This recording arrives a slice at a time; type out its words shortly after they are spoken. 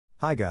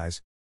Hi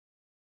guys.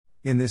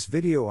 In this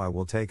video I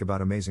will take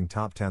about amazing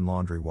top 10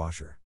 laundry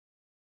washer.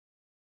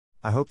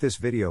 I hope this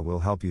video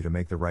will help you to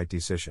make the right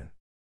decision.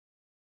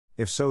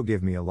 If so,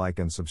 give me a like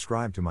and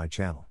subscribe to my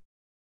channel.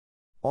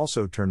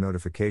 Also turn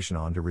notification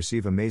on to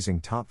receive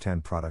amazing top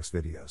 10 products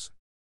videos.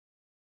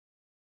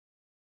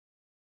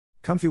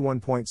 COMFEE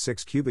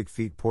 1.6 cubic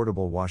feet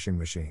portable washing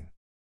machine.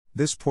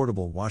 This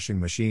portable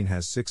washing machine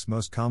has 6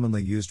 most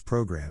commonly used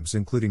programs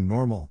including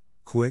normal,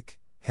 quick,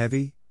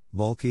 heavy,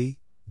 bulky,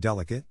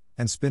 delicate,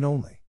 and spin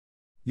only.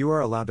 You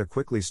are allowed to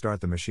quickly start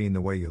the machine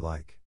the way you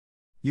like.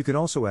 You can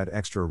also add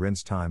extra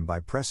rinse time by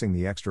pressing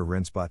the extra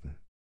rinse button.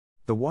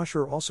 The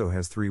washer also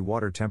has 3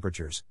 water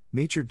temperatures,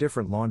 meet your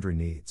different laundry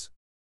needs.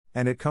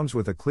 And it comes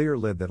with a clear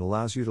lid that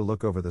allows you to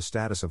look over the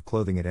status of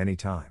clothing at any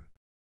time.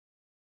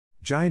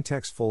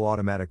 Giantex full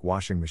automatic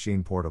washing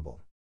machine portable.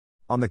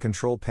 On the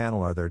control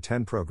panel are there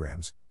 10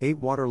 programs, 8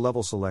 water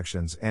level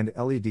selections and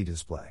LED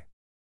display.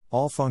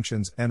 All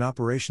functions and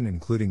operation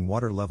including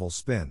water level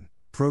spin,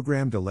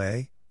 program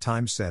delay,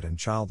 time set and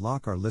child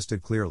lock are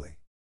listed clearly.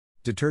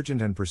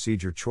 Detergent and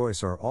procedure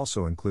choice are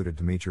also included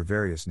to meet your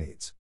various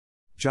needs.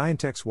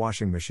 Giantex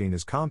washing machine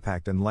is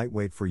compact and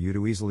lightweight for you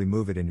to easily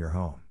move it in your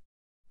home.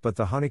 But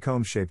the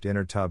honeycomb-shaped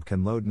inner tub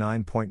can load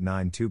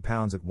 9.92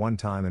 pounds at one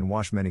time and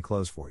wash many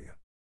clothes for you.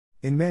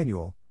 In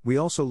manual, we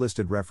also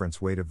listed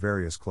reference weight of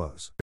various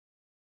clothes.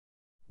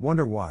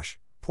 Wonder Wash,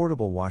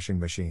 portable washing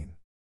machine.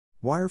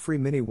 Wire-free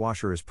mini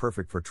washer is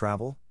perfect for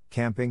travel,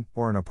 camping,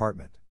 or an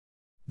apartment.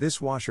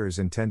 This washer is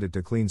intended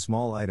to clean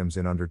small items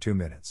in under 2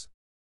 minutes.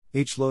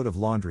 Each load of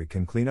laundry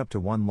can clean up to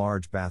 1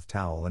 large bath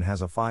towel and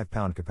has a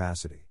 5-pound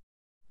capacity.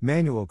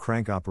 Manual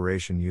crank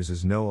operation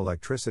uses no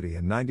electricity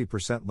and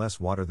 90% less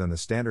water than the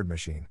standard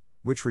machine,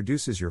 which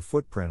reduces your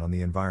footprint on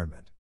the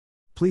environment.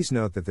 Please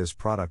note that this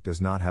product does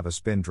not have a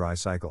spin-dry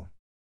cycle.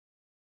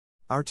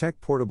 Auertech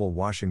portable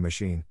washing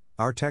machine.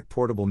 Auertech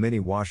portable mini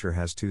washer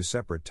has 2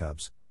 separate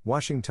tubs,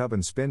 washing tub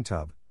and spin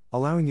tub,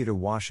 allowing you to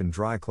wash and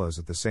dry clothes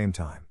at the same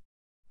time.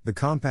 The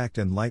compact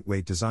and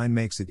lightweight design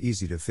makes it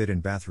easy to fit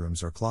in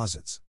bathrooms or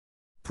closets.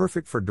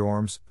 Perfect for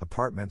dorms,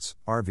 apartments,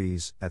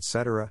 RVs,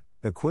 etc.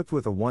 Equipped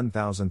with a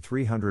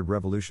 1,300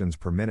 revolutions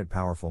per minute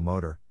powerful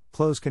motor,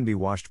 clothes can be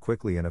washed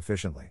quickly and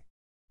efficiently.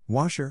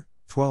 Washer,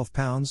 12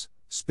 pounds,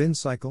 spin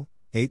cycle,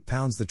 8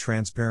 pounds. The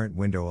transparent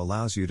window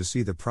allows you to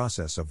see the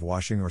process of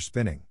washing or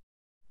spinning.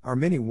 Our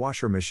mini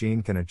washer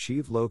machine can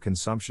achieve low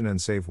consumption and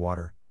save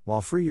water,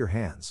 while free your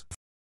hands.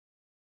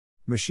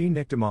 Machine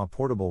Nictemaw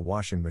portable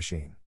washing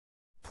machine.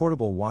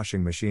 Portable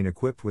washing machine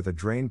equipped with a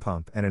drain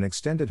pump and an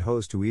extended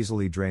hose to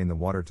easily drain the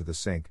water to the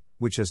sink,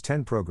 which has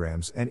 10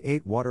 programs and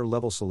 8 water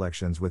level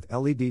selections with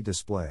LED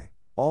display.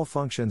 All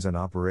functions and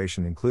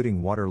operation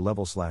including water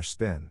level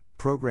 /spin,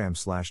 program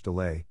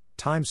 /delay,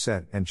 time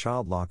set and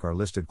child lock are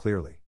listed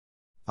clearly.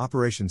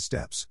 Operation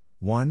steps.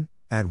 1.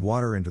 Add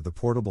water into the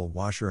portable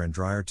washer and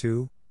dryer.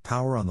 2.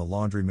 Power on the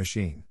laundry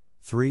machine.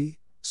 3.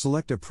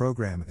 Select a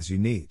program as you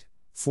need.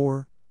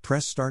 4.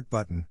 Press start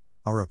button.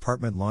 Our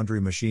apartment laundry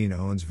machine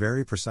owns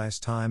very precise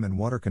time and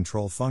water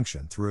control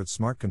function through its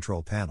smart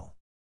control panel.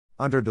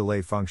 Under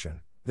delay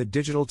function, the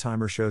digital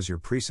timer shows your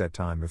preset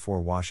time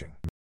before washing.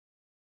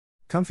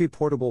 COMFEE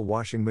portable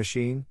washing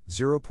machine,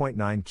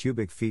 0.9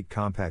 cubic feet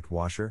compact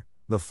washer,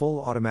 the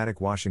full automatic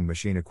washing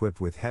machine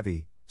equipped with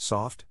heavy,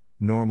 soft,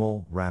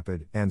 normal,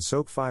 rapid, and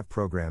soak 5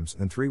 programs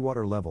and 3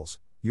 water levels.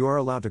 You are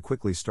allowed to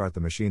quickly start the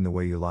machine the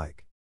way you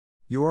like.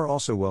 You are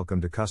also welcome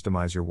to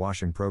customize your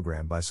washing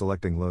program by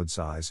selecting load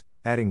size,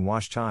 adding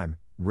wash time,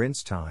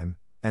 rinse time,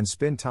 and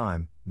spin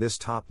time. This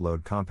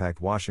top-load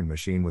compact washing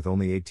machine with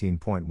only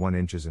 18.1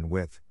 inches in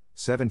width,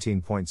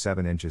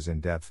 17.7 inches in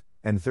depth,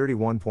 and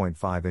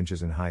 31.5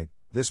 inches in height,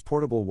 this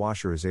portable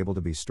washer is able to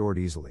be stored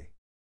easily.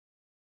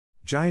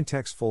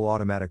 Giantex full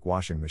automatic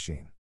washing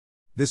machine.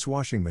 This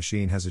washing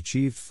machine has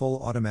achieved full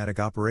automatic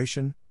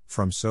operation,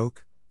 from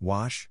soak,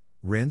 wash,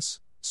 rinse,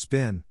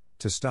 spin,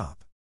 to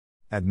stop.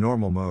 At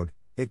normal mode,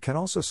 it can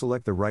also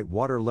select the right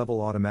water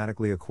level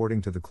automatically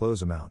according to the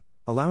clothes amount,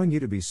 allowing you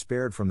to be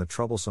spared from the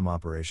troublesome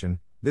operation.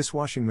 This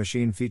washing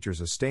machine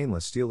features a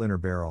stainless steel inner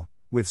barrel,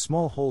 with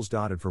small holes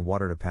dotted for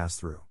water to pass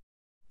through.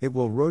 It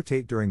will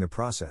rotate during the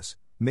process,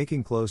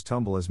 making clothes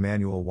tumble as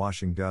manual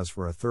washing does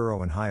for a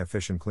thorough and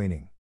high-efficient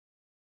cleaning.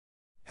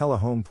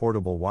 Helohome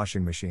portable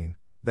washing machine.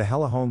 The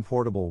Helohome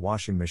portable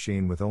washing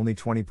machine with only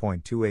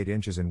 20.28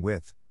 inches in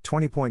width,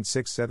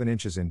 20.67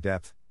 inches in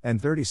depth, and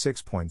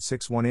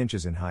 36.61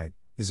 inches in height,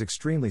 is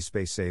extremely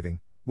space-saving,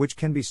 which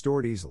can be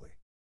stored easily.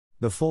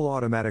 The full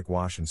automatic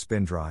wash and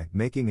spin dry,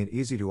 making it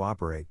easy to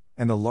operate,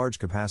 and the large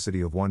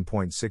capacity of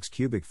 1.6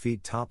 cubic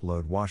feet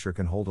top-load washer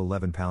can hold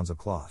 11 pounds of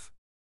cloth.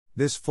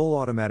 This full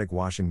automatic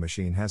washing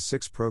machine has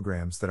 6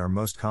 programs that are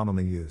most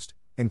commonly used,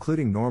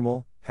 including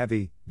normal,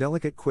 heavy,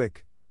 delicate,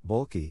 quick,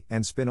 bulky,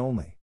 and spin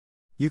only.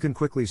 You can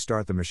quickly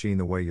start the machine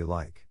the way you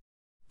like.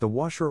 The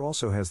washer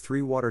also has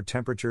 3 water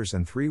temperatures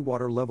and 3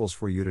 water levels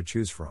for you to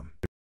choose from.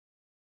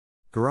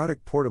 Garatic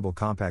portable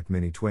compact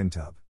mini twin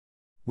tub.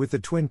 With the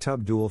twin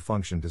tub dual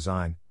function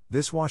design,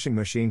 This washing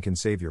machine can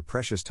save your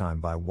precious time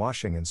by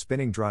washing and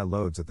spinning dry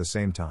loads at the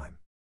same time.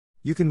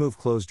 You can move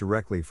clothes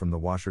directly from the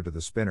washer to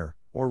the spinner,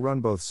 or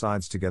run both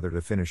sides together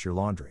to finish your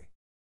laundry.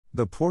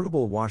 The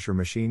portable washer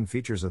machine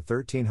features a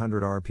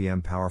 1300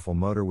 RPM powerful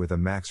motor with a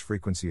max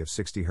frequency of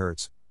 60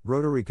 Hz,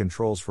 rotary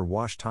controls for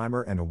wash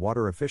timer and a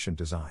water-efficient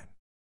design.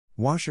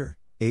 Washer,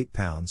 8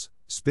 pounds,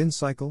 spin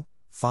cycle,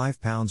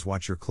 5 pounds.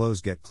 Watch your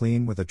clothes get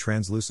clean with a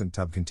translucent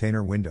tub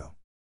container window.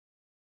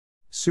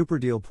 Super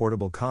Deal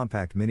Portable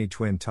Compact Mini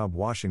Twin Tub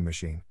Washing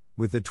Machine.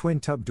 With the twin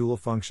tub dual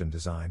function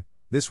design,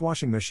 this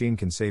washing machine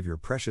can save your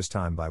precious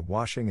time by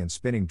washing and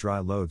spinning dry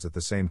loads at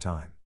the same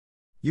time.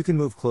 You can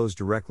move clothes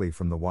directly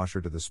from the washer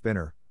to the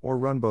spinner, or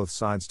run both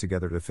sides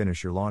together to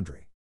finish your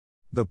laundry.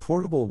 The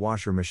portable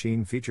washer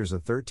machine features a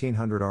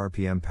 1300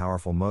 RPM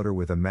powerful motor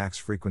with a max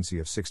frequency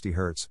of 60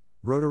 Hz,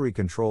 rotary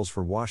controls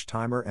for wash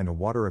timer and a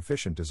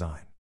water-efficient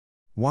design.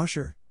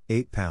 Washer,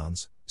 8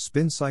 pounds,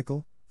 spin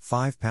cycle,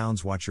 5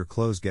 pounds. Watch your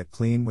clothes get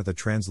clean with a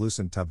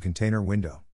translucent tub container window.